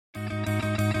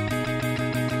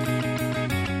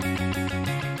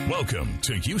Welcome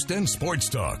to Houston Sports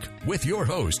Talk with your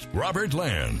host, Robert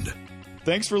Land.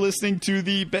 Thanks for listening to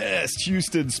the best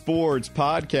Houston sports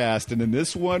podcast. And in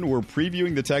this one, we're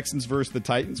previewing the Texans versus the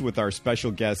Titans with our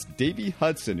special guest, Davey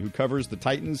Hudson, who covers the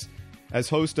Titans as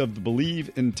host of the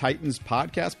Believe in Titans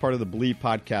podcast, part of the Believe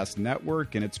Podcast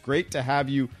Network. And it's great to have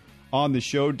you on the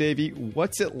show, Davey.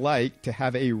 What's it like to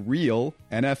have a real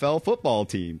NFL football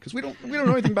team? Because we don't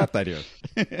know anything about that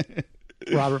here.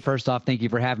 Robert, first off, thank you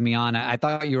for having me on. I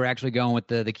thought you were actually going with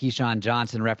the Keyshawn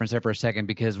Johnson reference there for a second,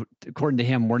 because according to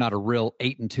him, we're not a real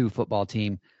 8-2 football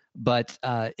team. But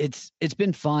it's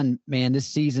been fun, man. This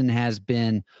season has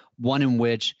been one in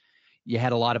which you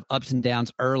had a lot of ups and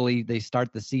downs early. They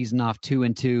start the season off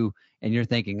 2-2, and you're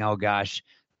thinking, oh gosh,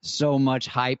 so much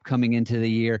hype coming into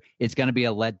the year. It's going to be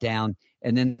a letdown.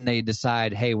 And then they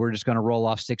decide, hey, we're just going to roll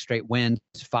off 6 straight wins,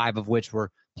 5 of which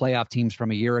were playoff teams from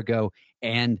a year ago.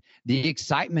 And the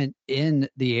excitement in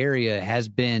the area has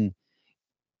been,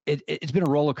 it's been a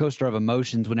roller coaster of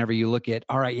emotions whenever you look at,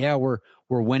 all right, yeah, we're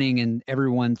winning and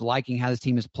everyone's liking how this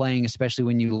team is playing, especially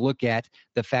when you look at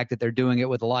the fact that they're doing it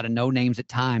with a lot of no names at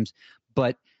times.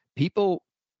 But people,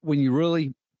 when you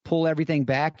really pull everything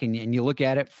back and you look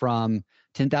at it from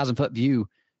 10,000 foot view,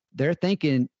 they're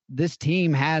thinking this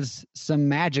team has some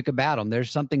magic about them.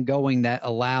 There's something going that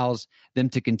allows them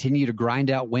to continue to grind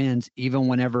out wins, even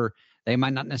whenever they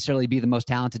might not necessarily be the most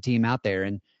talented team out there.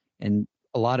 And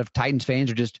a lot of Titans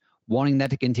fans are just wanting that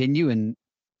to continue and,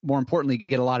 more importantly,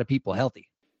 get a lot of people healthy.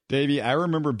 Davey, I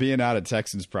remember being out at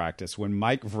Texans practice when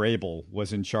Mike Vrabel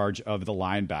was in charge of the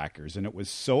linebackers, and it was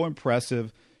so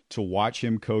impressive to watch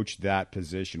him coach that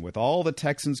position. With all the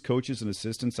Texans coaches and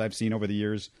assistants I've seen over the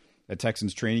years at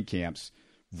Texans training camps,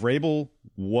 Vrabel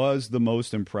was the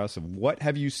most impressive. What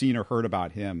have you seen or heard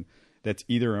about him that's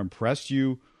either impressed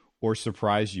you or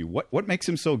surprised you? What makes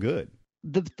him so good?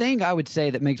 The thing I would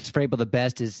say that makes Vrabel the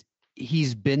best is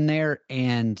he's been there.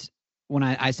 And when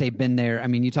I say been there, I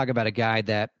mean, you talk about a guy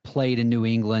that played in New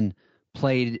England,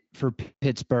 played for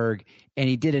Pittsburgh, and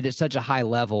he did it at such a high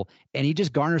level, and he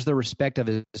just garners the respect of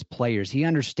his players. He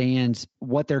understands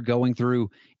what they're going through,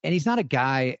 and he's not a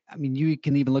guy, I mean, you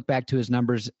can even look back to his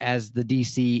numbers as the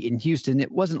DC in Houston.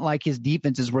 It wasn't like his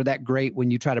defenses were that great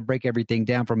when you try to break everything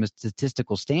down from a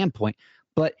statistical standpoint,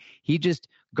 but he just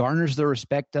garners the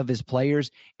respect of his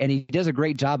players, and he does a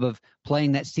great job of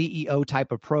playing that CEO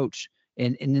type approach.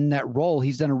 And in that role,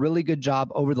 he's done a really good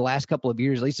job over the last couple of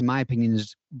years, at least in my opinion,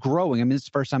 is growing. I mean, it's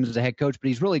the first time as a head coach, but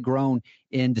he's really grown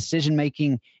in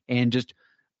decision-making, and just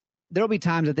there'll be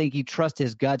times I think he trusts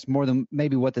his guts more than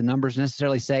maybe what the numbers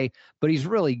necessarily say, but he's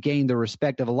really gained the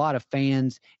respect of a lot of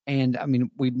fans. And I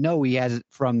mean, we know he has it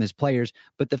from his players,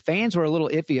 but the fans were a little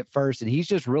iffy at first, and he's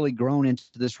just really grown into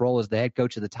this role as the head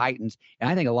coach of the Titans. And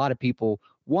I think a lot of people,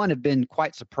 one, have been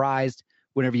quite surprised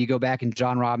whenever you go back and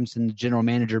John Robinson, the general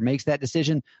manager, makes that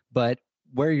decision. But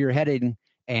where you're headed,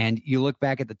 and you look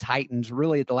back at the Titans,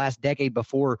 really at the last decade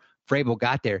before Vrabel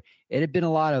got there, it had been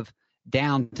a lot of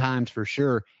down times for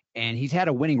sure. And he's had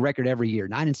a winning record every year,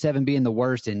 9-7 being the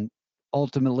worst, and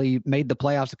ultimately made the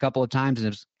playoffs a couple of times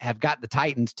and have got the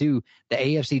Titans to the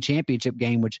AFC Championship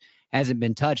game, which hasn't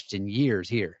been touched in years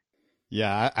here.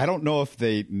 Yeah, I don't know if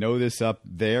they know this up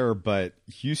there, but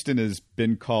Houston has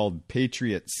been called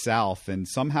Patriot South, and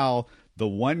somehow the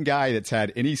one guy that's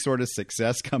had any sort of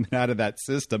success coming out of that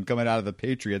system, coming out of the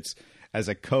Patriots as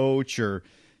a coach or,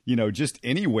 you know, just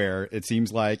anywhere, it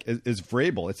seems like, is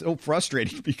Vrabel. It's so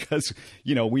frustrating because,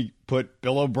 you know, we put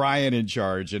Bill O'Brien in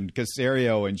charge and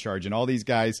Caserio in charge and all these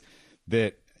guys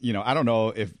that, you know, I don't know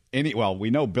if we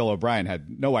know Bill O'Brien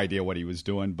had no idea what he was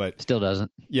doing, but still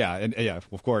doesn't. Yeah. And yeah,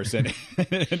 of course. And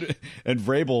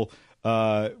Vrabel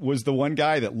was the one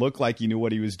guy that looked like he knew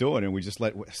what he was doing. And we just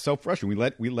so frustrating.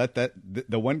 We let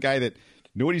the one guy that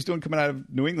knew what he's doing coming out of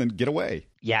New England get away.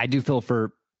 Yeah. I do feel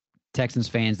for Texans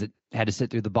fans that had to sit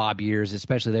through the Bob years,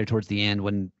 especially there towards the end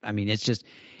when, I mean, it's just,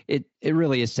 it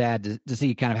really is sad to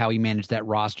see kind of how he managed that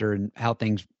roster and how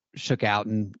things shook out.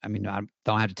 And I mean, I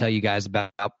don't have to tell you guys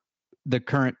about the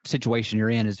current situation you're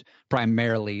in is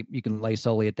primarily, you can lay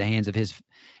solely at the hands of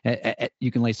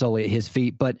you can lay solely at his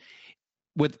feet. But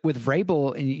with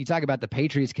Vrabel, and you talk about the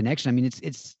Patriots connection, I mean,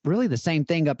 it's really the same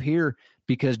thing up here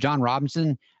because John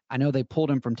Robinson, I know they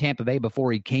pulled him from Tampa Bay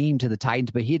before he came to the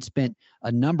Titans, but he had spent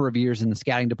a number of years in the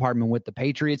scouting department with the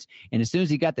Patriots. And as soon as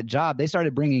he got the job, they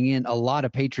started bringing in a lot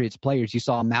of Patriots players. You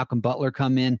saw Malcolm Butler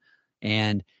come in,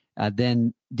 and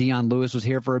then Dion Lewis was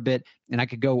here for a bit, and I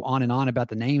could go on and on about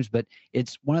the names, but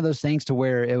it's one of those things to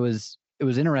where it was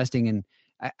interesting. And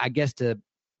I guess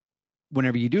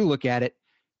whenever you do look at it,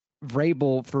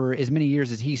 Vrabel, for as many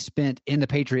years as he spent in the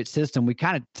Patriot system, we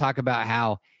kind of talk about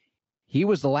how he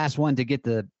was the last one to get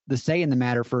the say in the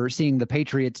matter for seeing the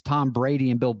Patriots, Tom Brady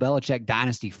and Bill Belichick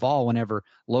dynasty fall whenever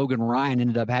Logan Ryan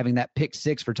ended up having that pick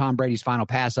 6 for Tom Brady's final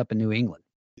pass up in New England.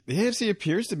 The AFC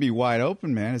appears to be wide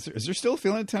open, man. Is there still a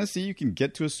feeling in Tennessee you can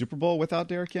get to a Super Bowl without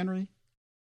Derrick Henry?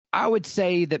 I would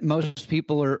say that most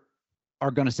people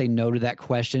are going to say no to that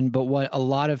question, but what a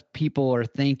lot of people are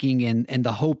thinking and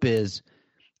the hope is,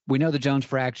 we know the Jones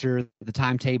fracture, the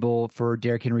timetable for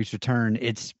Derrick Henry's return,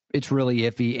 it's really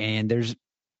iffy, and there's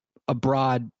a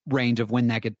broad range of when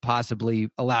that could possibly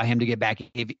allow him to get back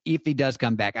if he does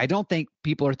come back. I don't think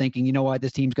people are thinking, you know what,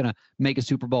 this team's going to make a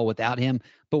Super Bowl without him.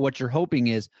 But what you're hoping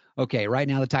is, okay, right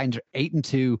now the Titans are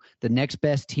 8-2, the next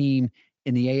best team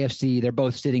in the AFC. They're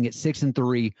both sitting at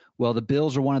 6-3. Well, the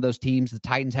Bills are one of those teams. The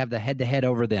Titans have the head-to-head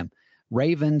over them.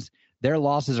 Ravens, their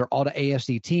losses are all to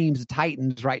AFC teams. The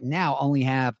Titans right now only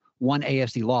have one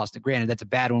AFC loss. Granted, that's a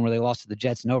bad one where they lost to the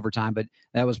Jets in overtime, but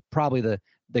that was probably the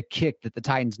kick that the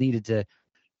Titans needed to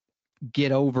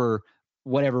get over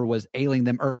whatever was ailing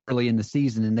them early in the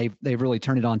season, and they've really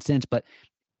turned it on since. But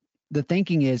the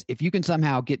thinking is, if you can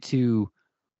somehow get to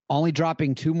only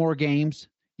dropping 2 more games,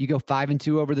 you go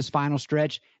 5-2 over this final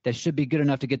stretch, that should be good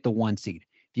enough to get the 1 seed.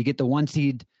 If you get the 1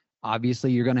 seed,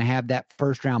 obviously you're going to have that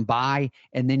first round bye,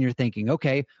 and then you're thinking,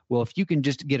 okay, well, if you can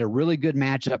just get a really good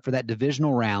matchup for that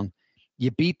divisional round, you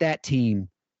beat that team,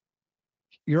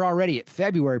 you're already at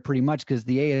February pretty much, because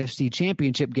the AFC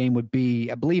Championship game would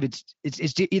be, I believe it's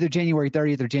either January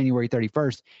 30th or January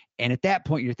 31st. And at that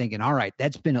point, you're thinking, all right,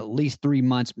 that's been at least 3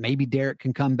 months. Maybe Derrick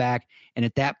can come back. And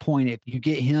at that point, if you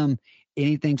get him,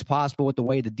 anything's possible with the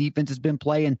way the defense has been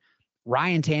playing.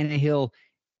 Ryan Tannehill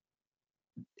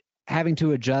having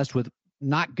to adjust with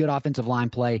not good offensive line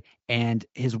play, and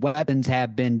his weapons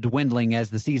have been dwindling as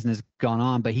the season has gone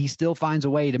on, but he still finds a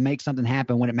way to make something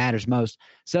happen when it matters most.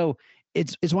 So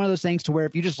it's one of those things to where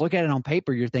if you just look at it on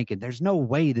paper, you're thinking there's no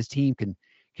way this team can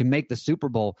make the Super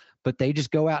Bowl, but they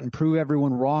just go out and prove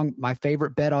everyone wrong. My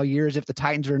favorite bet all year is if the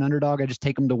Titans are an underdog, I just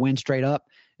take them to win straight up.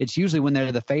 It's usually when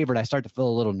they're the favorite, I start to feel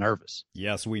a little nervous.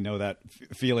 Yes, we know that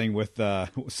feeling with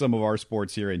some of our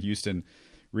sports here in Houston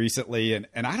recently. And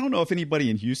I don't know if anybody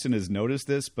in Houston has noticed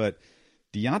this, but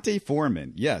D'Onta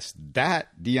Foreman, yes,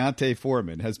 that D'Onta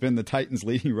Foreman has been the Titans'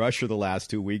 leading rusher the last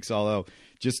 2 weeks, although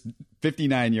just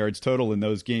 59 yards total in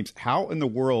those games. How in the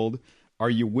world are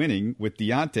you winning with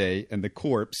D'Onta and the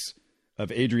corpse of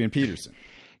Adrian Peterson?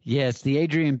 Yes, the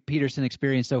Adrian Peterson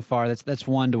experience so far, that's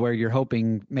one to where you're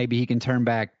hoping maybe he can turn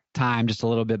back time just a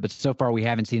little bit, but so far we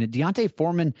haven't seen it. D'Onta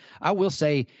Foreman, I will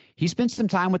say, he spent some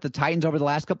time with the Titans over the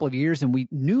last couple of years, and we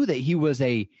knew that he was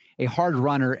a hard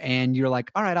runner, and you're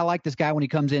like, all right, I like this guy when he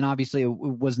comes in. Obviously, it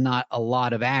was not a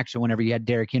lot of action whenever you had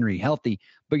Derrick Henry healthy,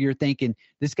 but you're thinking,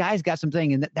 this guy's got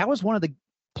something, and that was one of the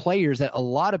players that a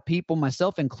lot of people,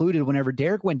 myself included, whenever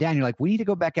Derrick went down, you're like, we need to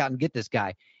go back out and get this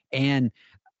guy. And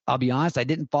I'll be honest, I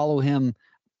didn't follow him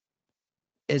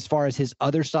as far as his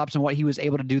other stops and what he was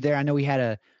able to do there. I know he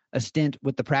had a stint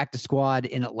with the practice squad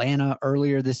in Atlanta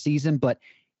earlier this season, but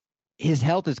his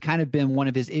health has kind of been one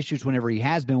of his issues whenever he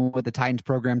has been with the Titans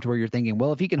program, to where you're thinking,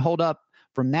 well, if he can hold up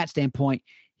from that standpoint,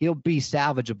 he'll be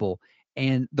salvageable.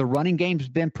 And the running game's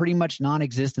been pretty much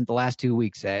non-existent the last 2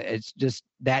 weeks. It's just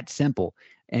that simple.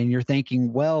 And you're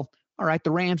thinking, well, all right,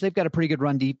 the Rams, they've got a pretty good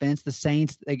run defense. The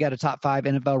Saints, they got a top 5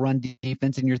 NFL run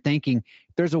defense. And you're thinking,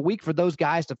 if there's a week for those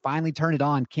guys to finally turn it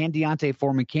on, can D'Onta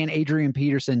Foreman, can Adrian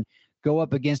Peterson go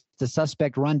up against the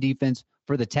suspect run defense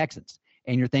for the Texans?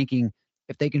 And you're thinking,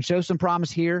 if they can show some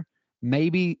promise here,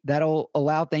 maybe that'll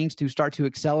allow things to start to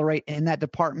accelerate in that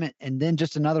department. And then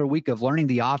just another week of learning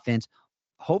the offense,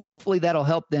 hopefully that'll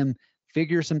help them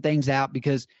figure some things out,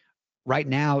 because right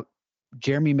now,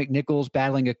 Jeremy McNichols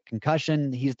battling a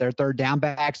concussion. He's their third down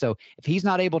back. So if he's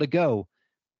not able to go,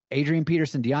 Adrian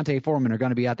Peterson, D'Onta Foreman are going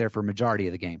to be out there for a majority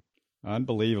of the game.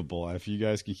 Unbelievable. If you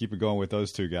guys can keep it going with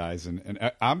those two guys. And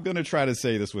I'm going to try to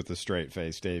say this with a straight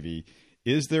face, Davey.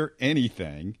 Is there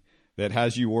anything that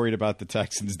has you worried about the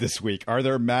Texans this week? Are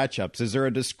there matchups? Is there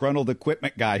a disgruntled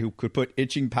equipment guy who could put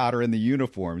itching powder in the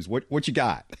uniforms? What you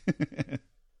got?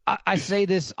 I say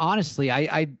this honestly.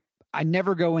 I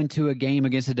never go into a game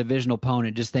against a divisional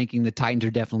opponent just thinking the Titans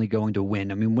are definitely going to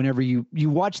win. I mean, whenever you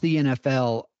watch the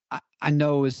NFL, I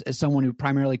know as someone who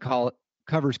primarily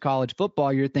covers college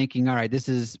football, you're thinking, all right, this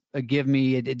is a give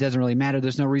me. It doesn't really matter.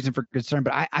 There's no reason for concern.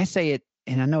 But I say it,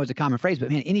 and I know it's a common phrase,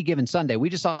 but man, any given Sunday, we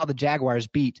just saw the Jaguars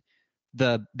beat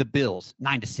the Bills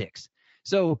 9-6.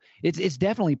 So it's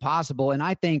definitely possible. And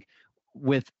I think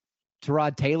with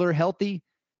Tyrod Taylor healthy,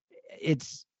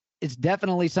 it's it's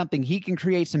definitely something he can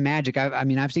create some magic. I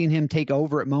mean, I've seen him take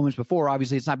over at moments before.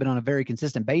 Obviously, it's not been on a very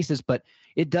consistent basis, but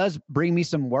it does bring me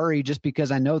some worry just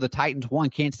because I know the Titans,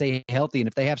 one, can't stay healthy. And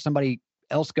if they have somebody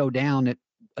else go down at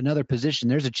another position,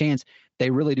 there's a chance they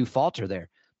really do falter there.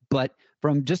 But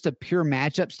from just a pure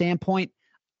matchup standpoint,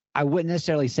 I wouldn't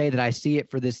necessarily say that I see it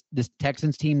for this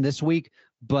Texans team this week,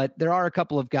 but there are a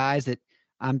couple of guys that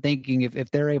I'm thinking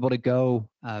if they're able to go,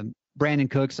 Brandon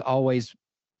Cooks always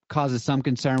causes some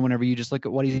concern whenever you just look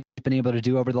at what he's been able to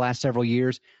do over the last several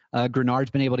years. Grenard's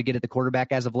been able to get at the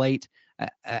quarterback as of late,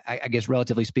 I guess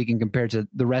relatively speaking compared to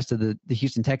the rest of the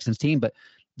Houston Texans team. But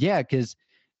yeah, because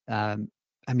I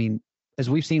mean, as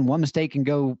we've seen, one mistake can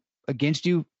go against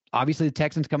you. Obviously, the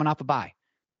Texans coming off a bye.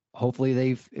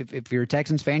 Hopefully if you're a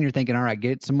Texans fan, you're thinking, all right,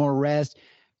 get some more rest,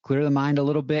 clear the mind a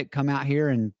little bit, come out here,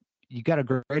 and you got a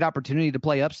great opportunity to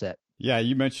play upset. Yeah,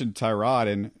 you mentioned Tyrod,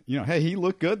 and, hey, he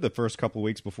looked good the first couple of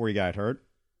weeks before he got hurt.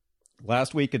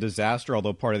 Last week, a disaster,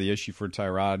 although part of the issue for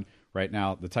Tyrod right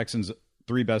now, the Texans'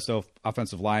 3 best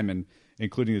offensive linemen,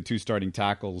 including the 2 starting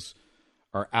tackles,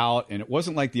 are out, and it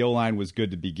wasn't like the O-line was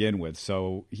good to begin with,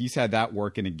 so he's had that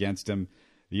working against him.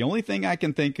 The only thing I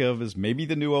can think of is maybe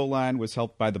the new O-line was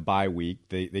helped by the bye week.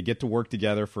 They get to work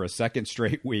together for a second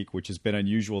straight week, which has been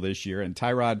unusual this year, and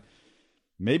Tyrod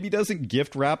maybe doesn't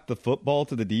gift wrap the football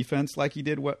to the defense like he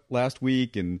did last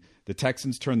week, and the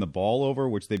Texans turn the ball over,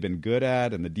 which they've been good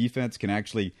at, and the defense can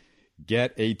actually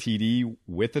get a TD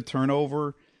with a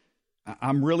turnover.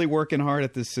 I'm really working hard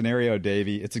at this scenario,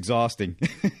 Davey. It's exhausting.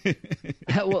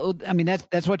 Well, I mean,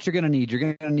 that's what you're going to need. You're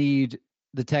going to need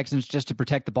the Texans just to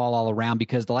protect the ball all around,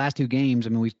 because the last 2 games, I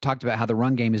mean, we've talked about how the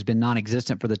run game has been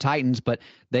non-existent for the Titans, but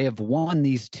they have won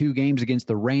these 2 games against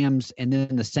the Rams and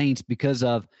then the Saints because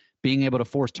of being able to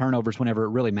force turnovers whenever it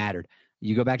really mattered.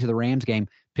 You go back to the Rams game,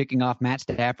 picking off Matt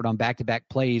Stafford on back-to-back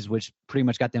plays, which pretty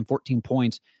much got them 14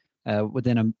 points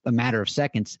within a matter of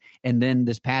seconds. And then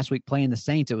this past week playing the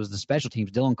Saints, it was the special teams.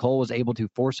 Dylan Cole was able to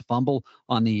force a fumble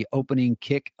on the opening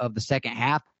kick of the second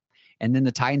half. And then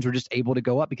the Titans were just able to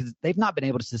go up because they've not been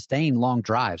able to sustain long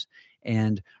drives.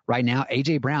 And right now,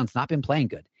 A.J. Brown's not been playing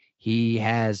good. He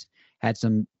has had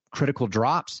some critical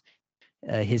drops.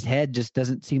 His head just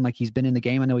doesn't seem like he's been in the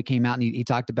game. I know he came out and he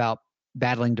talked about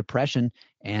battling depression,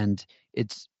 and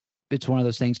it's one of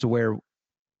those things to where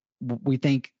we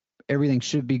think everything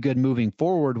should be good moving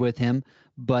forward with him.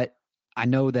 But I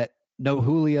know that no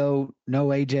Julio,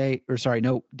 no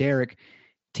Derek,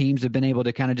 teams have been able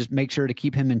to kind of just make sure to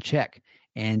keep him in check,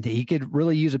 and he could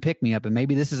really use a pick-me-up. And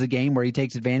maybe this is a game where he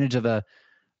takes advantage of a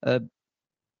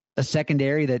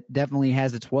secondary that definitely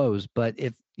has its woes. But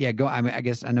I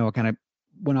guess I know I kind of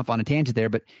went off on a tangent there,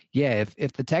 but yeah,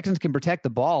 if the Texans can protect the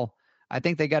ball, I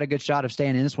think they got a good shot of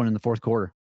staying in this one in the fourth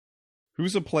quarter.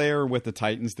 Who's a player with the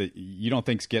Titans that you don't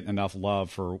think's getting enough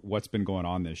love for what's been going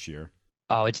on this year?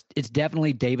 Oh, it's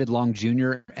definitely David Long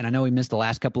Jr., and I know he missed the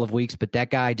last couple of weeks, but that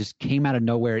guy just came out of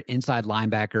nowhere at inside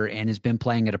linebacker and has been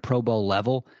playing at a Pro Bowl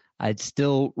level. It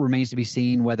still remains to be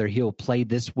seen whether he'll play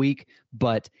this week,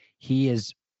 but he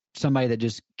is somebody that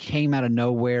just came out of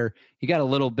nowhere. He got a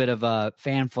little bit of a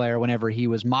fanfare whenever he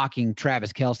was mocking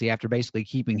Travis Kelce after basically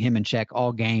keeping him in check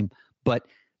all game. But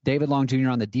David Long Jr.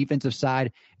 on the defensive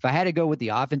side, if I had to go with the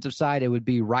offensive side, it would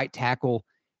be right tackle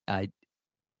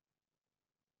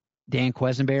Dan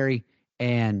Quesenberry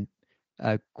and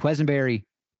David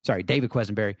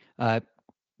Quesenberry.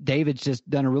 David's just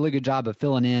done a really good job of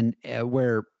filling in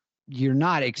where you're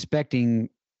not expecting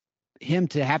him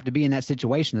to have to be in that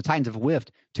situation. The Titans have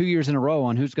whiffed 2 years in a row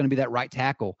on who's going to be that right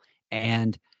tackle.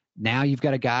 And now you've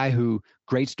got a guy who,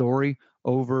 great story,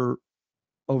 over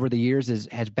the years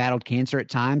has battled cancer at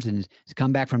times and has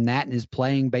come back from that and is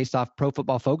playing based off Pro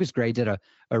Football Focus grades at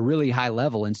a really high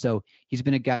level. And so he's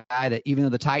been a guy that, even though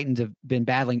the Titans have been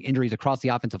battling injuries across the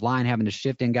offensive line, having to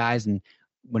shift in guys, and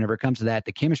whenever it comes to that,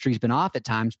 the chemistry's been off at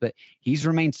times, but he's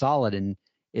remained solid. And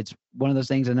it's one of those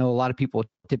things, I know a lot of people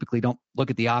typically don't look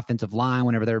at the offensive line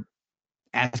whenever they're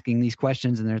asking these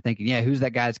questions and they're thinking, yeah, who's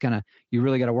that guy that's you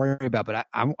really got to worry about. But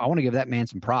I want to give that man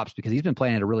some props because he's been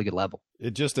playing at a really good level.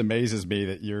 It just amazes me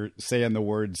that you're saying the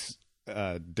words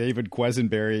David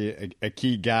Quesenberry, a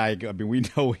key guy. I mean, we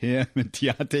know him, and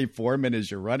Deontay Foreman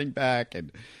is your running back,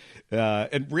 and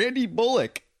Randy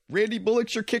Bullock. Randy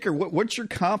Bullock's your kicker. What's your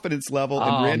confidence level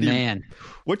in Randy? Man.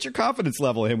 What's your confidence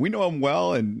level in him? We know him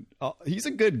well, and he's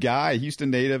a good guy,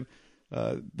 Houston native.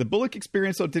 The Bullock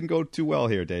experience, though, didn't go too well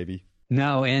here, Davey.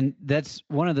 No, and that's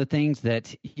one of the things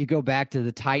that you go back to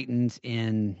the Titans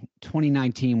in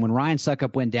 2019 when Ryan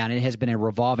Suckup went down. It has been a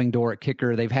revolving door at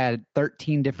kicker. They've had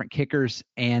 13 different kickers,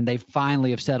 and they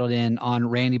finally have settled in on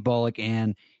Randy Bullock,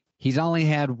 and he's only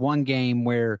had one game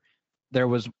where there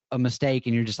was a mistake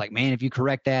and you're just like, man, if you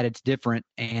correct that, it's different.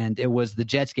 And it was the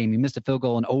Jets game. He missed a field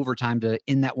goal in overtime to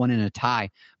end that one in a tie.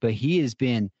 But he has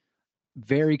been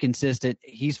very consistent.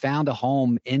 He's found a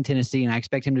home in Tennessee, and I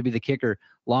expect him to be the kicker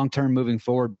long-term moving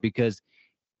forward, because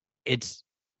it's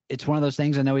one of those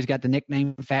things. I know he's got the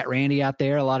nickname Fat Randy out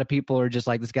there. A lot of people are just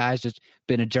like, this guy's just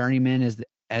been a journeyman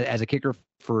as a kicker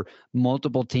for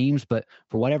multiple teams, but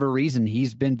for whatever reason,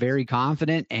 he's been very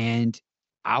confident. And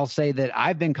I'll say that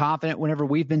I've been confident whenever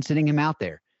we've been sitting him out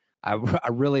there. I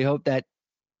really hope that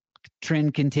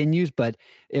trend continues, but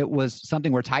it was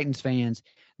something where Titans fans,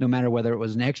 no matter whether it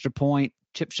was an extra point,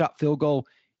 chip shot field goal,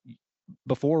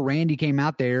 before Randy came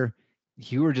out there,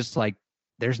 you were just like,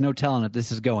 there's no telling if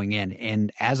this is going in.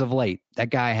 And as of late, that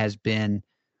guy has been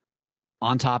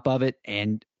on top of it,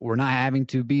 and we're not having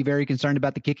to be very concerned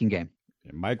about the kicking game.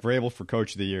 Mike Vrabel for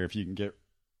Coach of the Year, if you can get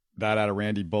that out of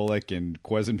Randy Bullock and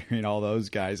Quesenberry and all those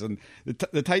guys. And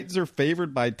the Titans are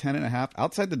favored by 10.5.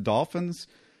 Outside the Dolphins,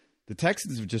 the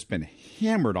Texans have just been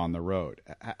hammered on the road.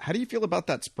 How do you feel about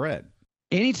that spread?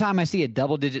 Anytime I see a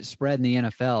double-digit spread in the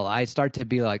NFL, I start to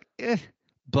be like, eh.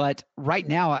 But right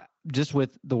now, just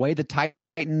with the way the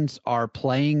Titans are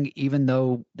playing, even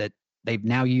though that they've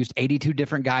now used 82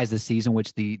 different guys this season,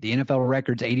 which the NFL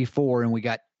record's 84, and we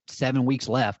got 7 weeks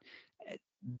left,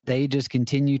 they just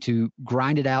continue to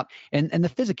grind it out. And the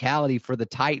physicality for the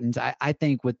Titans, I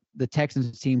think with the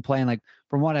Texans team playing, like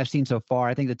from what I've seen so far,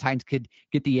 I think the Titans could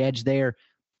get the edge there.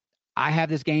 I have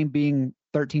this game being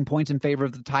 13 points in favor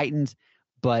of the Titans.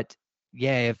 But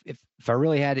yeah, if I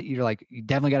really had it, you're like, you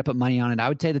definitely got to put money on it. I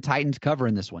would say the Titans cover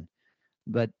in this one.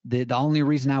 But the only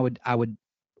reason I would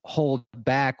hold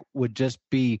back would just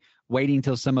be waiting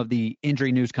until some of the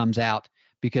injury news comes out,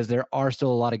 because there are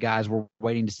still a lot of guys we're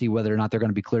waiting to see whether or not they're going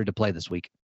to be cleared to play this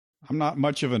week. I'm not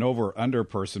much of an over-under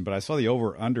person, but I saw the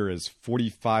over-under is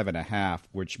 45.5,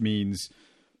 which means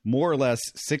more or less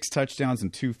 6 touchdowns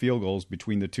and 2 field goals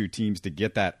between the two teams to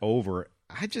get that over.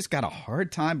 I just got a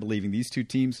hard time believing these two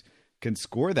teams can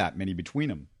score that many between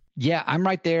them. Yeah, I'm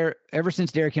right there. Ever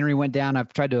since Derrick Henry went down,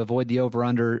 I've tried to avoid the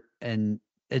over-under, and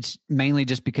it's mainly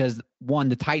just because, one,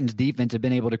 the Titans' defense have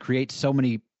been able to create so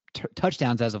many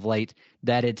touchdowns as of late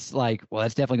that it's like, well,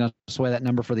 that's definitely going to sway that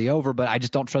number for the over, but I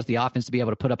just don't trust the offense to be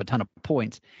able to put up a ton of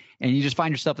points. And you just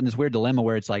find yourself in this weird dilemma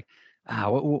where it's like,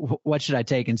 what should I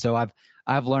take? And so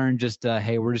I've learned just,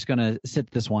 hey, we're just going to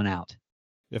sit this one out.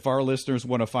 If our listeners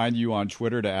want to find you on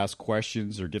Twitter to ask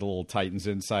questions or get a little Titans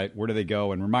insight, where do they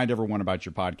go? And remind everyone about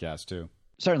your podcast, too.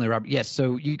 Certainly, Robert. Yes,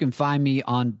 so you can find me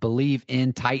on Believe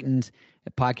in Titans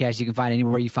podcast. You can find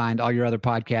anywhere you find all your other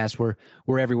podcasts.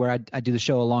 We're everywhere. I do the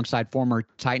show alongside former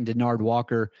Titan Denard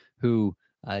Walker, who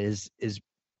is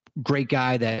great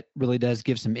guy that really does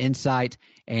give some insight.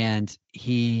 And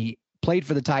he played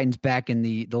for the Titans back in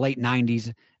the late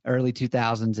 90s, early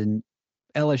 2000s, and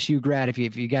LSU grad. If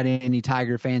you got any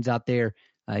Tiger fans out there,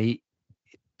 he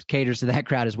caters to that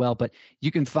crowd as well. But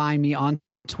you can find me on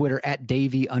Twitter at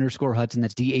Davey_Hudson.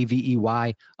 That's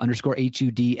DAVEY_HUDSON.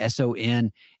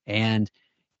 And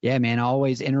yeah, man,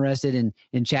 always interested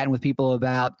in chatting with people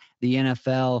about the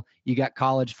NFL. You got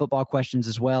college football questions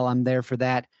as well. I'm there for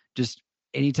that. Just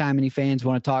anytime any fans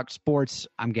want to talk sports,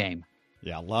 I'm game.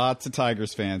 Yeah, lots of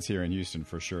Tigers fans here in Houston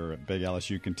for sure. Big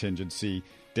LSU contingency.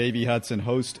 Davey Hudson,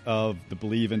 host of the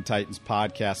Believe in Titans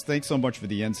podcast. Thanks so much for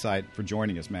the insight, for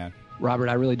joining us, man. Robert,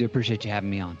 I really do appreciate you having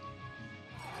me on.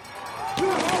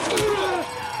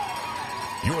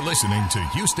 You're listening to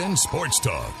Houston Sports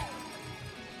Talk.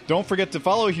 Don't forget to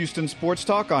follow Houston Sports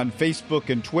Talk on Facebook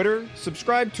and Twitter.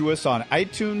 Subscribe to us on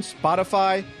iTunes,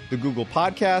 Spotify, the Google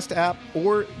Podcast app,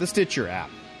 or the Stitcher app.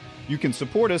 You can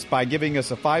support us by giving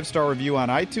us a 5-star review on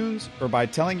iTunes or by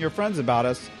telling your friends about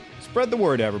us. Spread the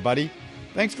word, everybody.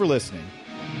 Thanks for listening.